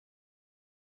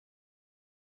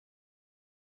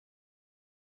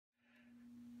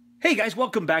Hey guys,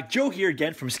 welcome back. Joe here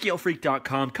again from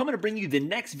ScaleFreak.com, coming to bring you the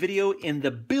next video in the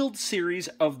build series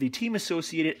of the team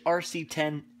associated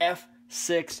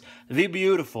RC10F6, the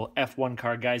beautiful F1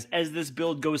 car, guys. As this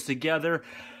build goes together,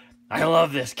 I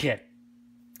love this kit.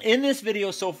 In this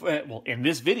video,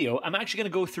 I'm actually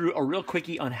going to go through a real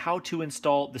quickie on how to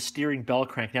install the steering bell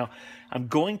crank. Now, I'm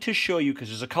going to show you, because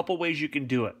there's a couple ways you can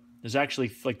do it. There's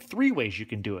actually like 3 ways you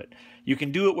can do it. You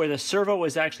can do it where the servo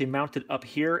is actually mounted up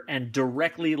here and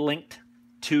directly linked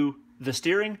to the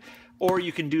steering, or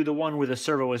you can do the one where the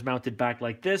servo is mounted back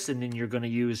like this, and then you're going to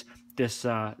use this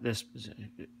this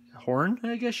horn,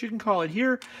 I guess you can call it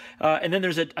here. And then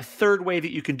there's a third way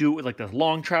that you can do it with like the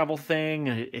long travel thing.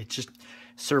 It just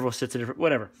servo sits a different,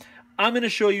 whatever. I'm going to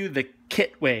show you the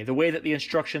kit way, the way that the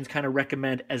instructions kind of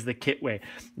recommend as the kit way.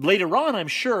 Later on, I'm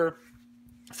sure,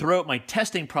 throughout my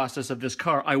testing process of this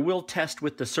car, I will test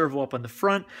with the servo up on the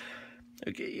front,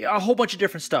 a whole bunch of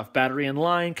different stuff, battery in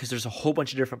line, because there's a whole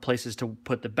bunch of different places to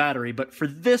put the battery. But for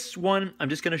this one, I'm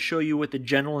just going to show you what the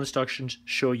general instructions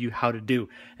show you how to do,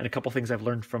 and a couple things I've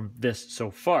learned from this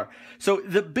so far. So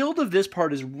the build of this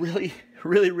part is really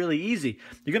easy.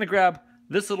 You're going to grab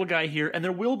this little guy here, and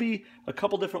there will be a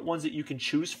couple different ones that you can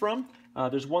choose from.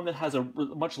 There's one that has a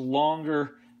much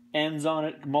longer ends on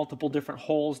it, multiple different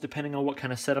holes, depending on what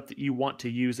kind of setup that you want to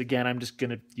use. Again, I'm just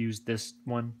going to use this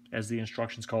one, as the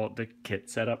instructions call it, the kit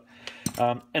setup.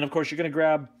 And of course, you're going to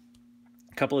grab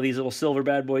a couple of these little silver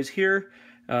bad boys here,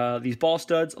 these ball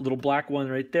studs, a little black one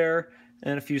right there,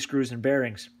 and a few screws and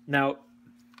bearings. Now,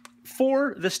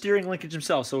 for the steering linkage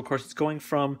themselves, so of course it's going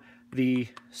from the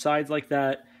sides like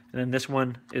that, and then this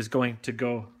one is going to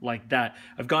go like that.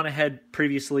 I've gone ahead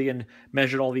previously and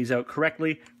measured all these out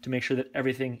correctly to make sure that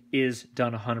everything is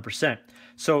done 100%.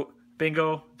 So,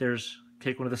 bingo,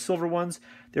 take one of the silver ones.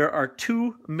 There are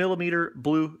 2mm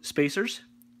blue spacers,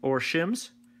 or shims,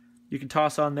 you can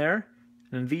toss on there.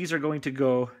 And these are going to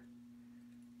go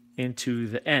into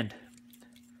the end.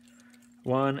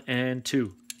 1 and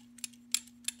 2.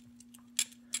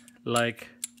 Like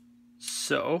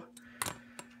so.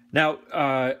 Now,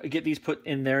 get these put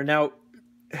in there. Now,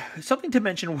 something to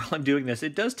mention while I'm doing this,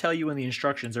 it does tell you in the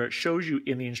instructions, or it shows you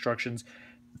in the instructions,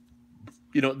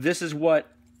 you know, this is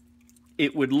what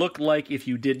it would look like if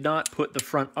you did not put the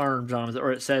front arms on,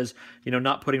 or it says, you know,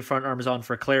 not putting front arms on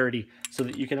for clarity, so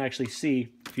that you can actually see,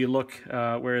 if you look,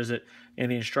 where is it, in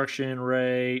the instruction,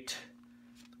 right,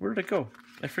 where did it go?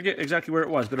 I forget exactly where it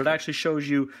was, but it actually shows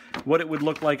you what it would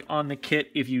look like on the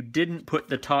kit if you didn't put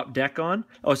the top deck on.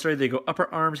 Oh, sorry, they go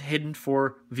upper arms hidden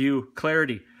for view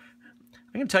clarity.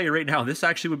 I can tell you right now, this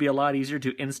actually would be a lot easier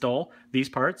to install these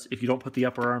parts if you don't put the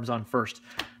upper arms on first.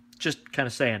 Just kind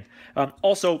of saying.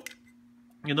 Also,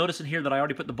 you'll notice in here that I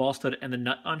already put the ball stud and the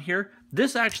nut on here.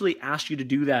 This actually asked you to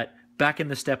do that back in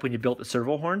the step when you built the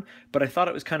servo horn, but I thought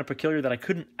it was kind of peculiar that I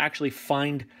couldn't actually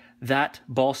find that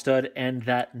ball stud and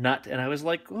that nut, and I was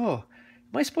like, oh,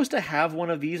 am I supposed to have one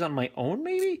of these on my own,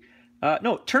 maybe?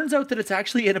 No, it turns out that it's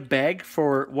actually in a bag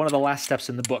for one of the last steps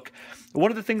in the book. One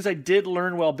of the things I did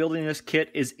learn while building this kit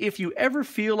is if you ever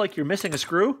feel like you're missing a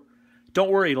screw,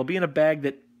 don't worry, it'll be in a bag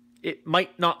that it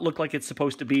might not look like it's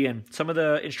supposed to be in. Some of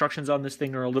the instructions on this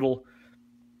thing are a little,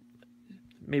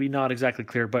 maybe not exactly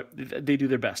clear, but they do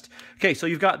their best. Okay, so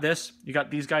you've got this. You got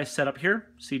these guys set up here.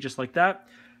 See, just like that.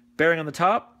 Bearing on the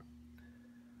top.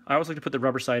 I always like to put the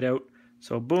rubber side out.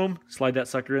 So boom, slide that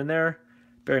sucker in there.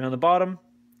 Bearing on the bottom,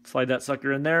 slide that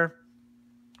sucker in there.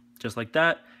 Just like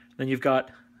that. Then you've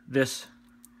got this.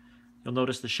 You'll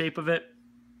notice the shape of it.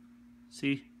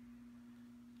 See?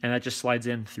 And that just slides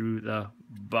in through the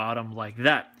bottom like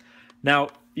that. Now,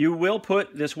 you will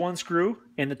put this one screw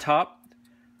in the top.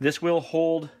 This will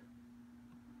hold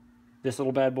this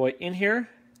little bad boy in here.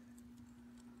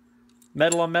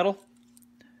 Metal on metal.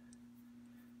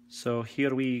 So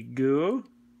here we go.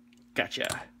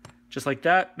 Gotcha. Just like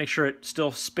that. Make sure it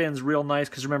still spins real nice,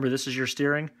 because remember, this is your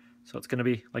steering. So it's going to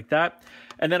be like that.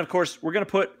 And then, of course, we're going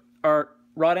to put our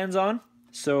rod ends on.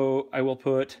 So I will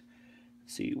put,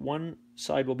 let's see, one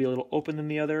side will be a little open than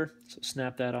the other. So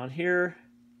snap that on here.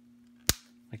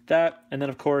 Like that. And then,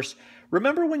 of course,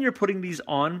 remember when you're putting these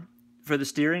on for the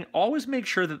steering, always make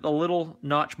sure that the little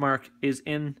notch mark is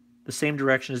in the same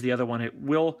direction as the other one. It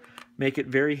will make it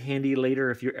very handy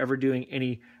later if you're ever doing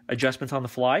any adjustments on the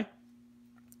fly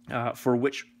for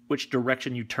which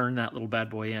direction you turn that little bad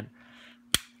boy in.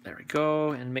 There we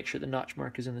go. And make sure the notch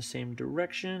mark is in the same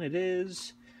direction. It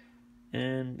is.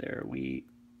 And there we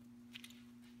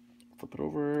flip it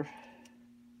over.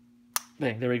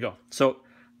 Bang, there we go. So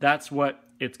that's what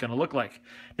it's going to look like.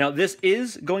 Now, this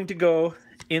is going to go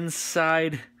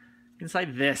inside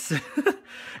this.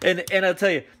 And I'll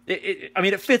tell you, I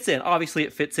mean, it fits in. Obviously,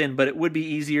 it fits in, but it would be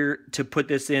easier to put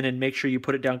this in and make sure you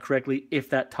put it down correctly if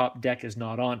that top deck is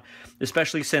not on,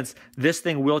 especially since this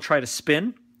thing will try to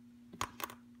spin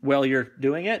while you're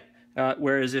doing it.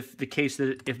 Whereas if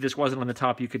this wasn't on the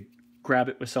top, you could grab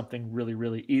it with something really,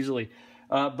 really easily.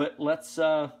 But let's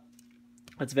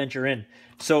venture in.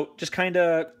 So just kind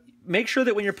of make sure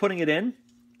that when you're putting it in,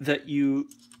 that you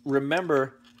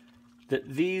remember that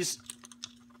these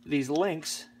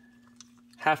links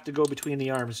have to go between the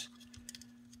arms.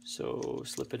 So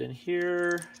slip it in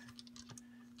here,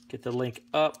 get the link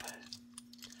up.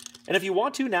 And if you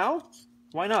want to now,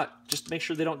 why not? Just make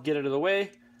sure they don't get out of the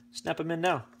way. Snap them in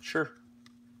now, sure.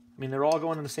 I mean, they're all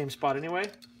going in the same spot anyway.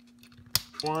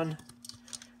 One.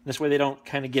 This way they don't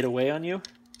kind of get away on you.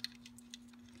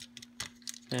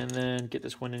 And then get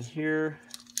this one in here.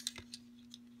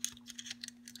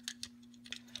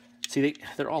 See,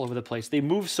 they're all over the place. They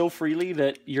move so freely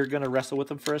that you're going to wrestle with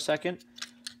them for a second.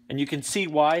 And you can see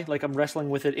why, like I'm wrestling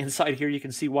with it inside here, you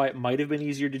can see why it might have been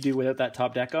easier to do without that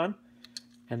top deck on.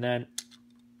 And then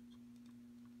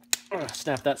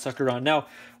snap that sucker on. Now,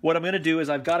 what I'm going to do is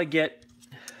I've got to get,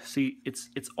 see, it's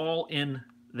all in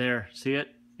there. See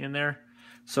it in there?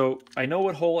 So I know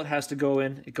what hole it has to go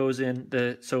in. It goes in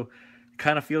so it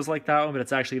kind of feels like that one, but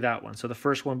it's actually that one. So the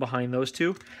first one behind those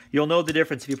two, you'll know the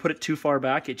difference. If you put it too far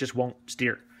back, it just won't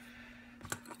steer.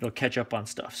 It'll catch up on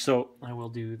stuff. So I will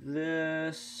do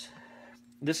this.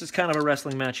 This is kind of a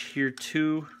wrestling match here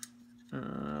too.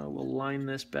 We'll line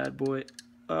this bad boy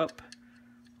up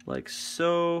like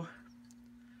so.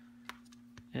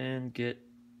 And get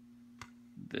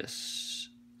this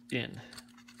in.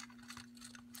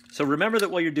 So remember that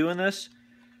while you're doing this,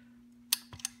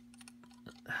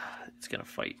 it's going to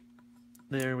fight.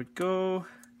 There we go.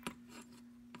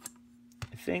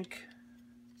 I think.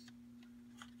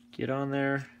 Get on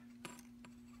there.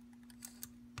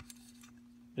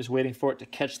 Just waiting for it to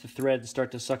catch the thread and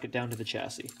start to suck it down to the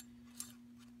chassis.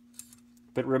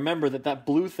 But remember that that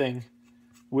blue thing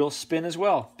will spin as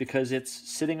well because it's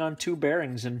sitting on two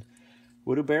bearings, and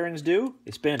what do bearings do?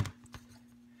 They spin.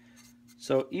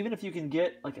 So even if you can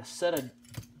get like a set of,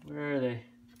 where are they?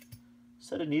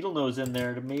 Set of needle nose in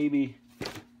there to maybe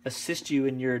assist you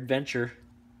in your adventure,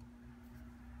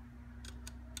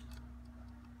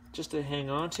 just to hang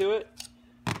on to it,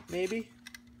 maybe.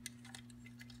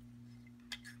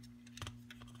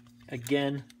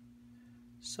 Again,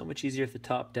 so much easier if the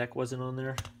top deck wasn't on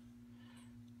there.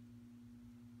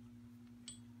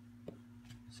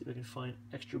 See if I can find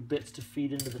extra bits to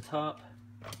feed into the top.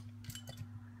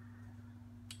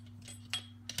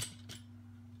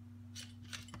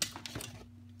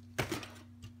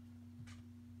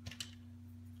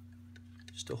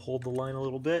 Just to hold the line a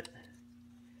little bit.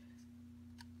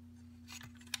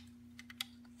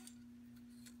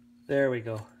 There we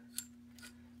go.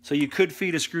 So you could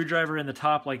feed a screwdriver in the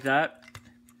top like that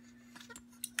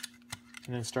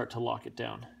and then start to lock it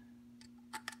down.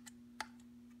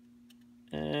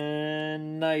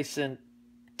 And nice and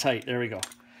tight. There we go.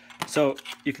 So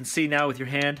you can see now with your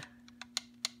hand,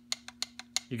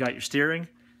 you got your steering,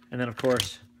 and then of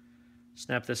course,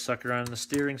 snap this sucker on the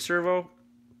steering servo.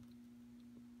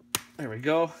 There we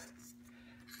go.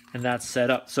 And that's set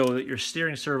up so that your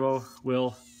steering servo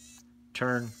will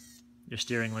turn your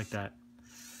steering like that.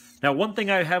 Now, one thing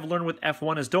I have learned with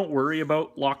F1 is don't worry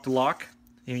about lock to lock.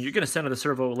 I mean, you're going to center the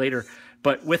servo later,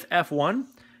 but with F1,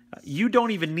 you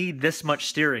don't even need this much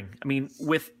steering. I mean,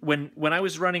 when I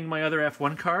was running my other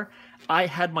F1 car, I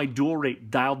had my dual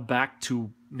rate dialed back to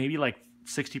maybe like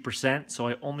 60%, so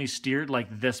I only steered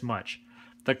like this much.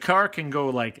 The car can go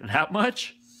like that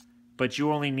much, but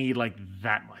you only need like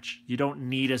that much. You don't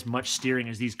need as much steering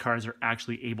as these cars are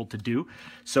actually able to do.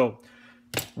 So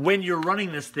when you're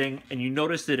running this thing and you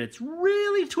notice that it's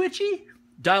really twitchy,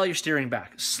 dial your steering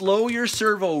back. Slow your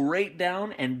servo right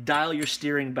down and dial your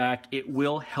steering back. It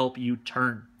will help you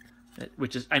turn.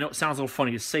 Which is, I know it sounds a little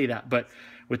funny to say that, but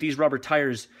with these rubber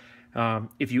tires,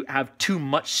 if you have too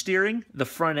much steering, the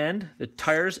front end, the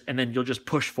tires, and then you'll just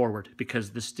push forward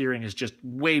because the steering is just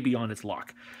way beyond its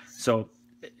lock. So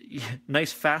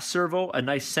nice fast servo, a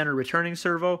nice center returning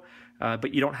servo,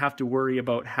 but you don't have to worry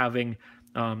about having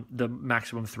the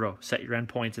maximum throw. Set your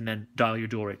endpoints and then dial your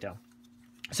dual rate down.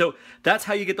 So that's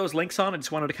how you get those links on. I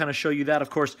just wanted to kind of show you that. Of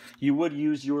course, you would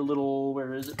use your little,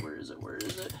 where is it?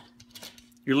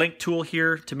 Your link tool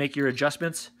here to make your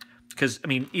adjustments. Because, I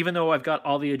mean, even though I've got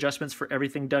all the adjustments for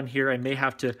everything done here, I may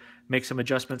have to make some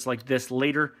adjustments like this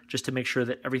later just to make sure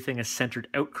that everything is centered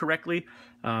out correctly.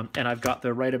 And I've got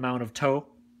the right amount of toe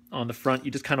on the front.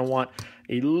 You just kind of want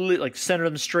like center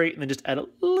them straight and then just add a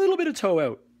little bit of toe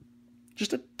out.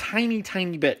 Just a tiny,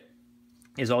 tiny bit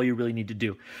is all you really need to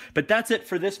do. But that's it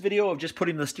for this video of just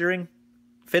putting the steering,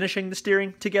 finishing the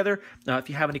steering together. If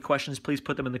you have any questions, please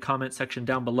put them in the comment section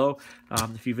down below.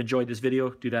 If you've enjoyed this video,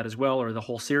 do that as well, or the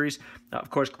whole series. Of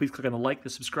course, please click on the like, the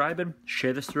subscribe, and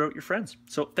share this throughout your friends.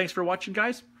 So thanks for watching,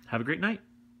 guys. Have a great night.